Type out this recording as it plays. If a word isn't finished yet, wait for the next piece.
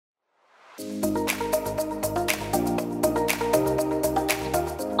I'm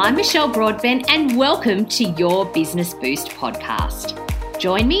Michelle Broadbent and welcome to your Business Boost podcast.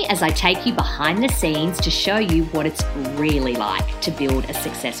 Join me as I take you behind the scenes to show you what it's really like to build a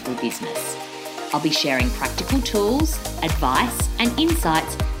successful business. I'll be sharing practical tools, advice, and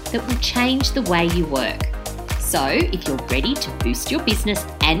insights that will change the way you work. So if you're ready to boost your business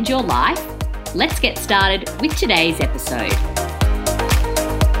and your life, let's get started with today's episode.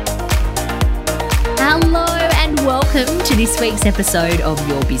 Hello and welcome to this week's episode of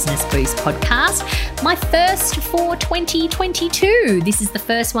Your Business Boost podcast, my first for 2022. This is the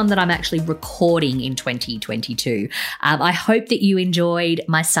first one that I'm actually recording in 2022. I hope that you enjoyed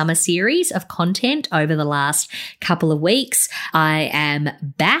my summer series of content over the last couple of weeks. I am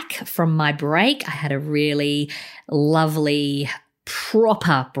back from my break. I had a really lovely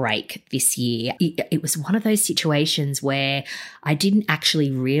proper break this year. It was one of those situations where I didn't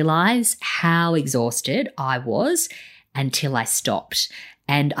actually realize how exhausted I was until I stopped.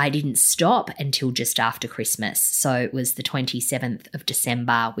 And I didn't stop until just after Christmas. So it was the 27th of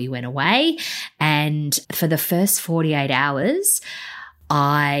December we went away. And for the first 48 hours,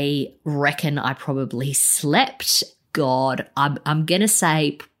 I reckon I probably slept, God, I'm going to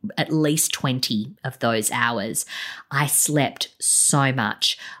say at least 20 of those hours. I slept so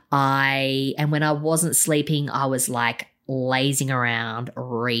much. And when I wasn't sleeping, I was like lazing around,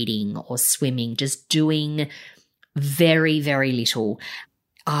 reading or swimming, just doing very, very little.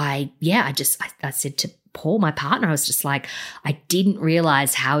 I said to Paul, my partner, I was just like, I didn't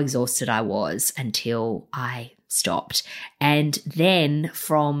realize how exhausted I was until I stopped. And then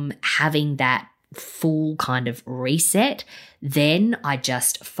from having that full kind of reset, then I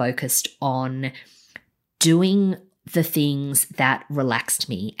just focused on doing the things that relaxed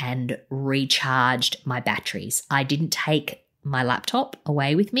me and recharged my batteries. I didn't take my laptop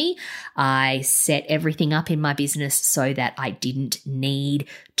away with me. I set everything up in my business so that I didn't need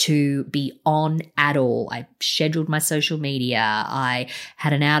to be on at all. I scheduled my social media. I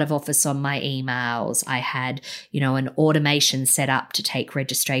had an out of office on my emails. I had, an automation set up to take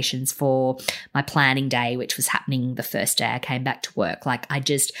registrations for my planning day, which was happening the first day I came back to work. Like I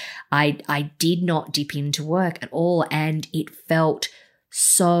did not dip into work at all. And it felt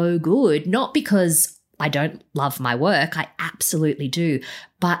so good, not because I don't love my work. I absolutely do.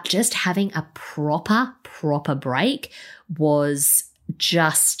 But just having a proper break was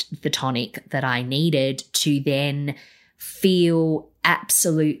just the tonic that I needed to then feel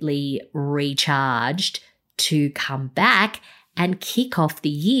absolutely recharged to come back and kick off the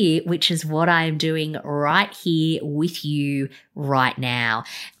year, which is what I am doing right here with you right now.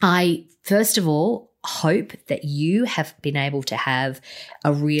 I, first of all, hope that you have been able to have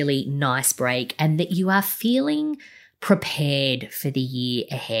a really nice break and that you are feeling prepared for the year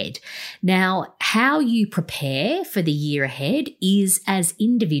ahead. Now, how you prepare for the year ahead is as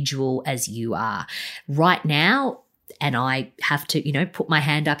individual as you are. Right now, and I have to, put my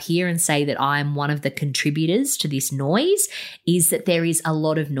hand up here and say that I'm one of the contributors to this noise, is that there is a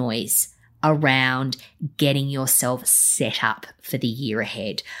lot of noise around getting yourself set up for the year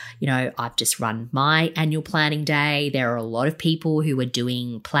ahead. I've just run my annual planning day. There are a lot of people who are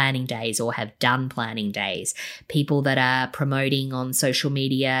doing planning days or have done planning days, people that are promoting on social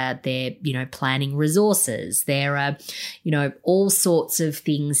media, they're, planning resources. There are, all sorts of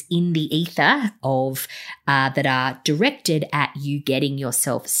things in the ether of that are directed at you getting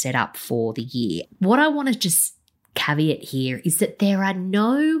yourself set up for the year. What I want to just caveat here is that there are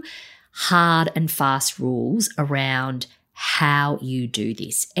no hard and fast rules around how you do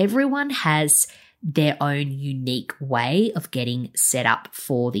this. Everyone has their own unique way of getting set up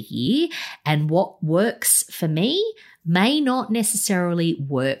for the year, and what works for me may not necessarily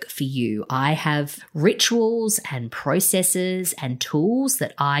work for you. I have rituals and processes and tools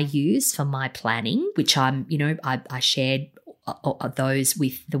that I use for my planning, which I shared those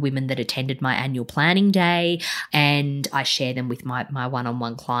with the women that attended my annual planning day, and I share them with my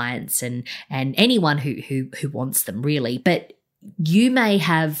one-on-one clients and anyone who wants them really. But you may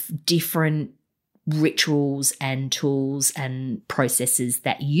have different rituals and tools and processes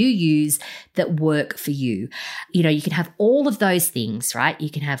that you use that work for you. You can have all of those things, right?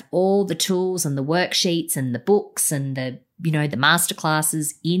 You can have all the tools and the worksheets and the books and the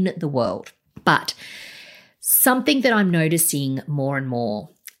masterclasses in the world. But something that I'm noticing more and more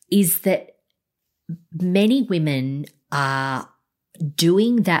is that many women are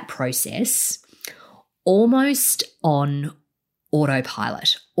doing that process almost on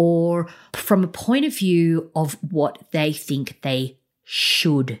autopilot, or from a point of view of what they think they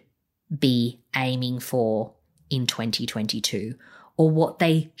should be aiming for in 2022, or what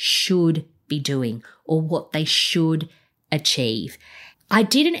they should be doing or what they should achieve. I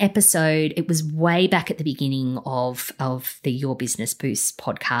did an episode, it was way back at the beginning of the Your Business Boost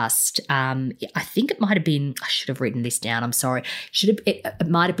podcast. I think it might have been, I should have written this down, I'm sorry. It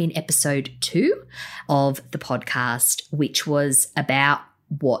might have been episode 2 of the podcast, which was about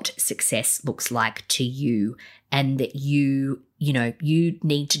what success looks like to you and that you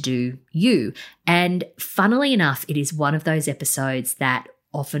need to do you. And funnily enough, it is one of those episodes that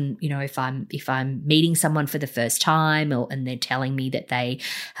often, if I'm meeting someone for the first time and they're telling me that they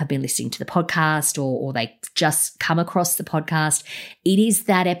have been listening to the podcast or they just come across the podcast, it is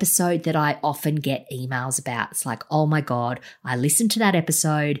that episode that I often get emails about. It's like, oh my God, I listened to that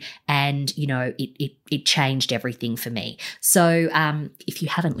episode and, it changed everything for me. So if you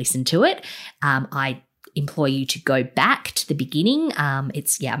haven't listened to it, I implore you to go back to the beginning. I'm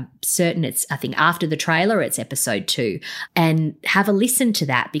certain I think after the trailer, it's episode 2, and have a listen to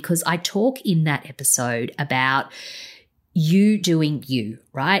that because I talk in that episode about you doing you,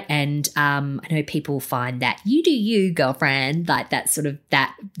 right? And I know people find that you do you, girlfriend, like that sort of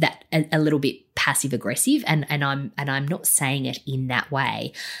that a little bit passive aggressive, and I'm not saying it in that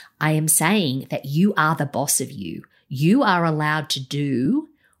way. I am saying that you are the boss of you. You are allowed to do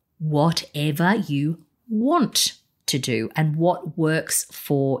whatever you want to do and what works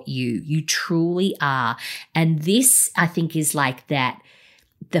for you. You truly are. And this, I think, is like that,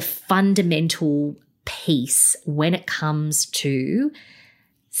 the fundamental piece when it comes to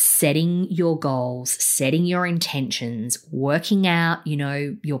setting your goals, setting your intentions, working out,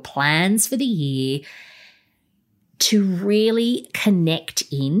 your plans for the year, to really connect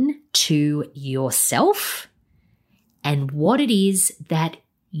in to yourself and what it is that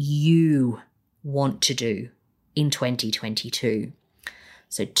you want to do in 2022.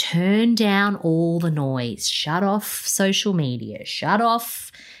 So turn down all the noise, shut off social media, shut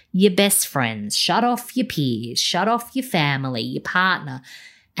off your best friends, shut off your peers, shut off your family, your partner,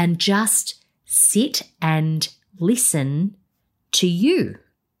 and just sit and listen to you.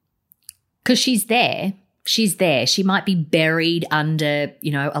 Because she's there. She's there. She might be buried under,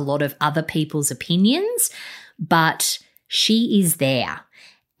 a lot of other people's opinions, but she is there.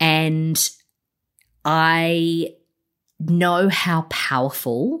 And I know how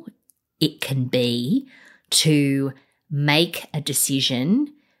powerful it can be to make a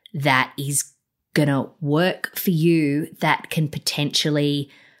decision that is going to work for you, that can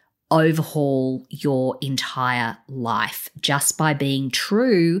potentially overhaul your entire life just by being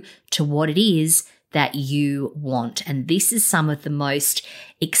true to what it is that you want. And this is some of the most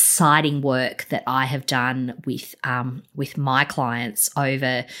exciting work that I have done with my clients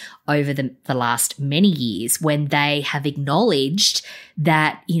over the last many years, when they have acknowledged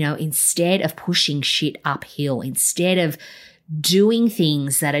that, instead of pushing shit uphill, instead of doing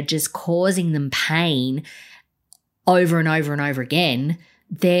things that are just causing them pain over and over and over again,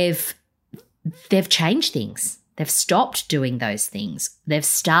 they've changed things. They've stopped doing those things. They've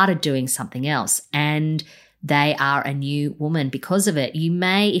started doing something else, and they are a new woman because of it. You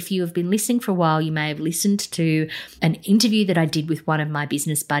may, if you have been listening for a while, you may have listened to an interview that I did with one of my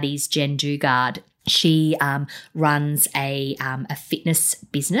business buddies, Jen Dugard. She runs a fitness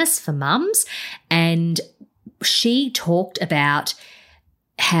business for mums, and she talked about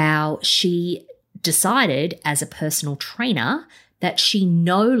how she decided as a personal trainer that she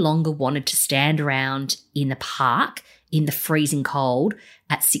no longer wanted to stand around in the park in the freezing cold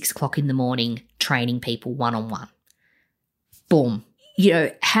at 6 o'clock in the morning training people one-on-one. Boom.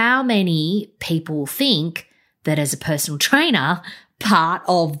 How many people think that as a personal trainer, part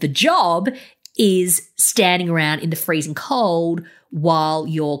of the job is standing around in the freezing cold while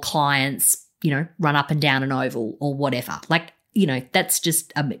your clients, run up and down an oval or whatever? That's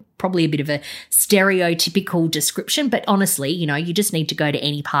just probably a bit of a stereotypical description, but honestly, you just need to go to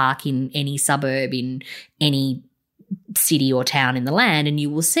any park in any suburb in any city or town in the land and you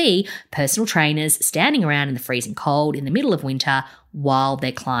will see personal trainers standing around in the freezing cold in the middle of winter while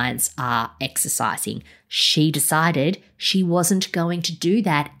their clients are exercising. She decided she wasn't going to do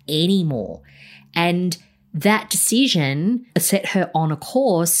that anymore. And that decision set her on a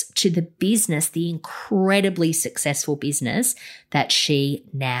course to the business, the incredibly successful business that she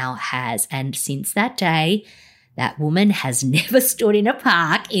now has. And since that day, that woman has never stood in a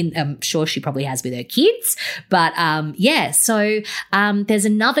park. I'm sure she probably has with her kids. But so there's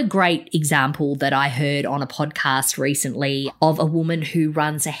another great example that I heard on a podcast recently of a woman who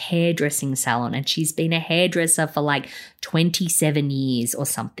runs a hairdressing salon, and she's been a hairdresser for like 27 years or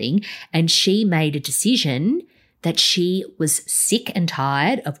something. And she made a decision that she was sick and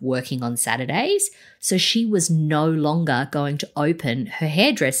tired of working on Saturdays, so she was no longer going to open her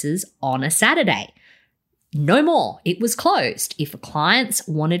hairdressers on a Saturday. No more. It was closed. If clients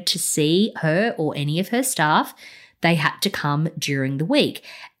wanted to see her or any of her staff, they had to come during the week.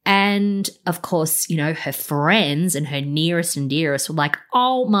 And of course, you know, her friends and her nearest and dearest were like,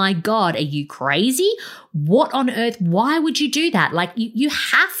 oh my God, are you crazy? What on earth? Why would you do that? Like you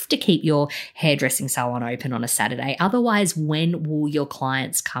have to keep your hairdressing salon open on a Saturday. Otherwise, when will your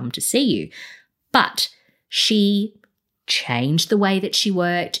clients come to see you? But she changed the way that she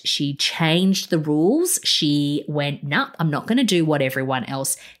worked. She changed the rules. She went, no, I'm not going to do what everyone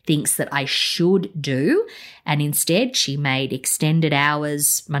else thinks that I should do. And instead, she made extended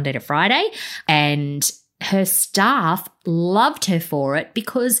hours Monday to Friday. And her staff loved her for it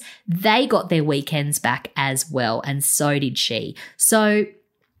because they got their weekends back as well. And so did she. So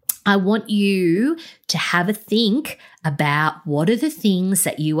I want you to have a think about what are the things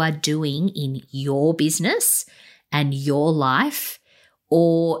that you are doing in your business and your life,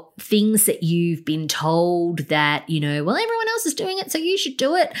 or things that you've been told that, you know, well, everyone else is doing it, so you should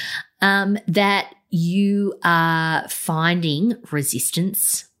do it, that you are finding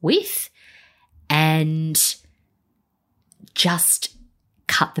resistance with, and just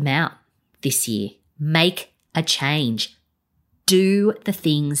cut them out this year. Make a change. Do the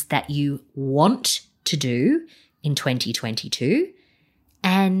things that you want to do in 2022,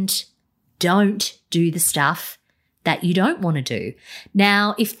 and don't do the stuff that you don't want to do.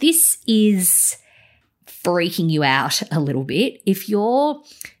 Now, if this is freaking you out a little bit, if you're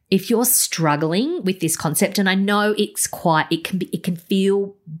struggling with this concept, and I know it can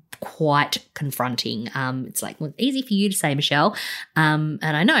feel quite confronting. It's like, well, easy for you to say, Michelle. And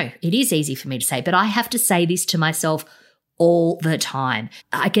I know it is easy for me to say, but I have to say this to myself all the time.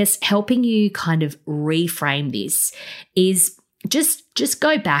 I guess helping you kind of reframe this is just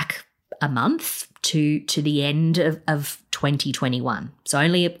go back a month to the end of 2021. So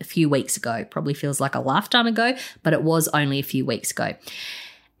only a few weeks ago. Probably feels like a lifetime ago, but it was only a few weeks ago.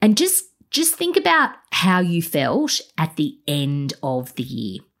 And just think about how you felt at the end of the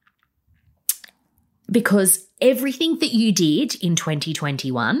year. Because everything that you did in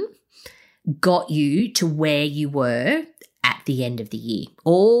 2021 got you to where you were at the end of the year.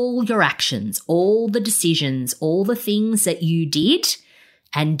 All your actions, all the decisions, all the things that you did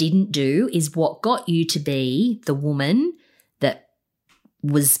and didn't do is what got you to be the woman that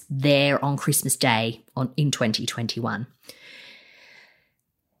was there on Christmas Day in 2021.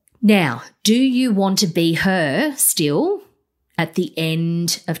 Now, do you want to be her still at the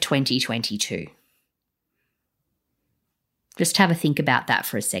end of 2022? Just have a think about that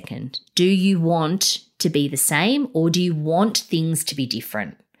for a second. Do you want to be the same, or do you want things to be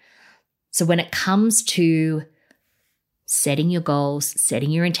different? So when it comes to setting your goals,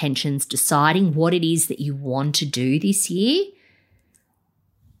 setting your intentions, deciding what it is that you want to do this year,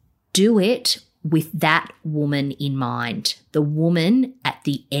 do it with that woman in mind, the woman at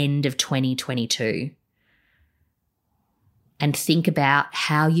the end of 2022. And think about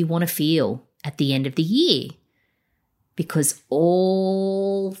how you want to feel at the end of the year. Because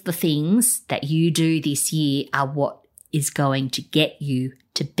all the things that you do this year are what is going to get you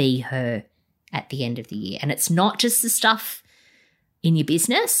to be her at the end of the year. And it's not just the stuff in your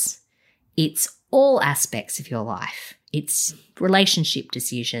business, it's all aspects of your life. It's relationship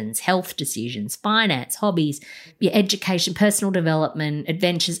decisions, health decisions, finance, hobbies, your education, personal development,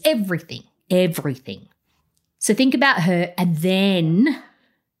 adventures, everything. So think about her and then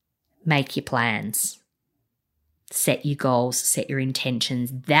make your plans. Set your goals, set your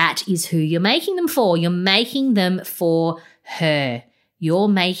intentions. That is who you're making them for. You're making them for her. You're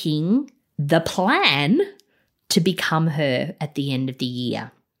making the plan to become her at the end of the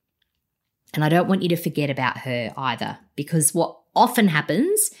year. And I don't want you to forget about her either, because what often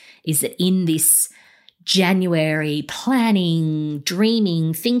happens is that in this January planning,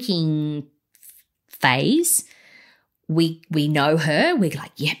 dreaming, thinking phase, we know her. We're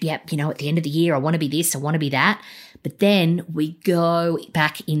like, yep, at the end of the year, I want to be this, I want to be that. But then we go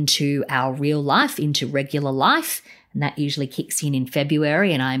back into our real life, into regular life, and that usually kicks in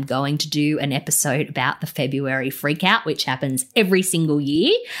February, and I'm going to do an episode about the February freakout, which happens every single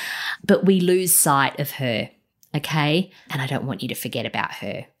year. But we lose sight of her, okay? And I don't want you to forget about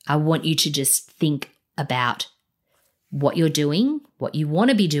her. I want you to just think about what you're doing, what you want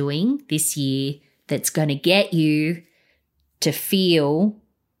to be doing this year that's going to get you to feel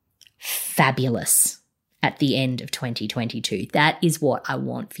fabulous at the end of 2022. That is what I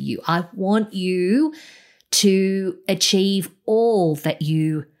want for you. I want you to achieve all that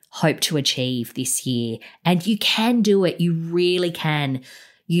you hope to achieve this year. And you can do it. You really can.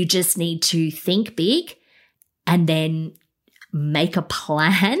 You just need to think big and then make a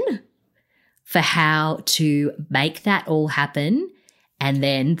plan for how to make that all happen. And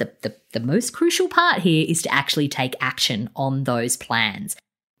then the most crucial part here is to actually take action on those plans.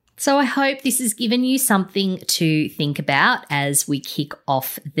 So I hope this has given you something to think about as we kick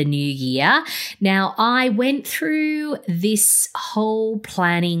off the new year. Now, I went through this whole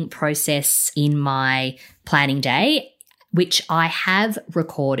planning process in my planning day, which I have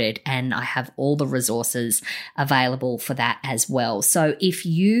recorded, and I have all the resources available for that as well. So if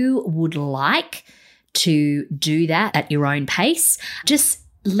you would like to do that at your own pace, just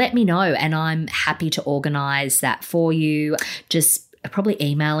let me know and I'm happy to organize that for you. Just probably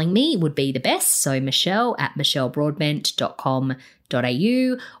emailing me would be the best. So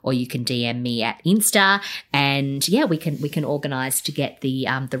michelle@michellebroadbent.com.au, or you can DM me at Insta, and yeah, we can organize to get the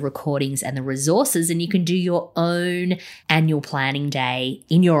recordings and the resources, and you can do your own annual planning day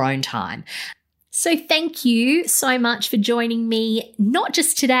in your own time. So thank you so much for joining me, not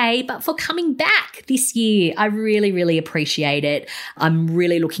just today, but for coming back this year. I really, really appreciate it. I'm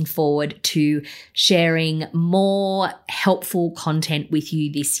really looking forward to sharing more helpful content with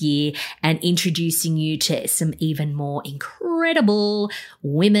you this year and introducing you to some even more incredible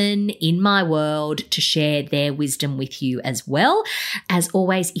women in my world to share their wisdom with you as well. As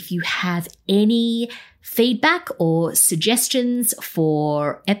always, if you have any feedback or suggestions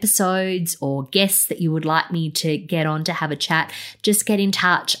for episodes or guests that you would like me to get on to have a chat, just get in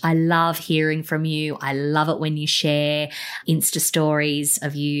touch. I love hearing from you. I love it when you share Insta stories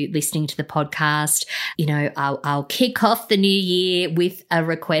of you listening to the podcast. You know, I'll kick off the new year with a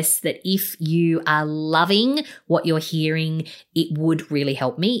request that if you are loving what you're hearing, it would really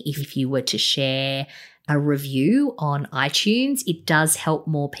help me if you were to share a review on iTunes. It does help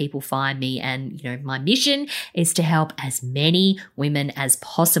more people find me, and you know, my mission is to help as many women as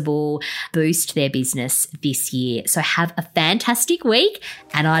possible boost their business this year. So have a fantastic week,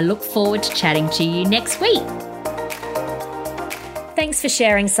 and I look forward to chatting to you next week. Thanks for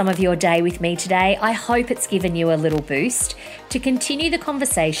sharing some of your day with me today. I hope it's given you a little boost. To continue the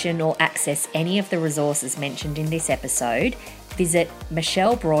conversation or access any of the resources mentioned in this episode, visit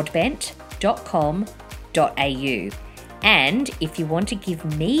michellebroadbent.com.au. And if you want to give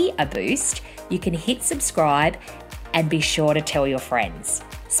me a boost, you can hit subscribe and be sure to tell your friends.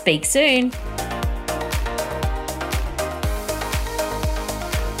 Speak soon.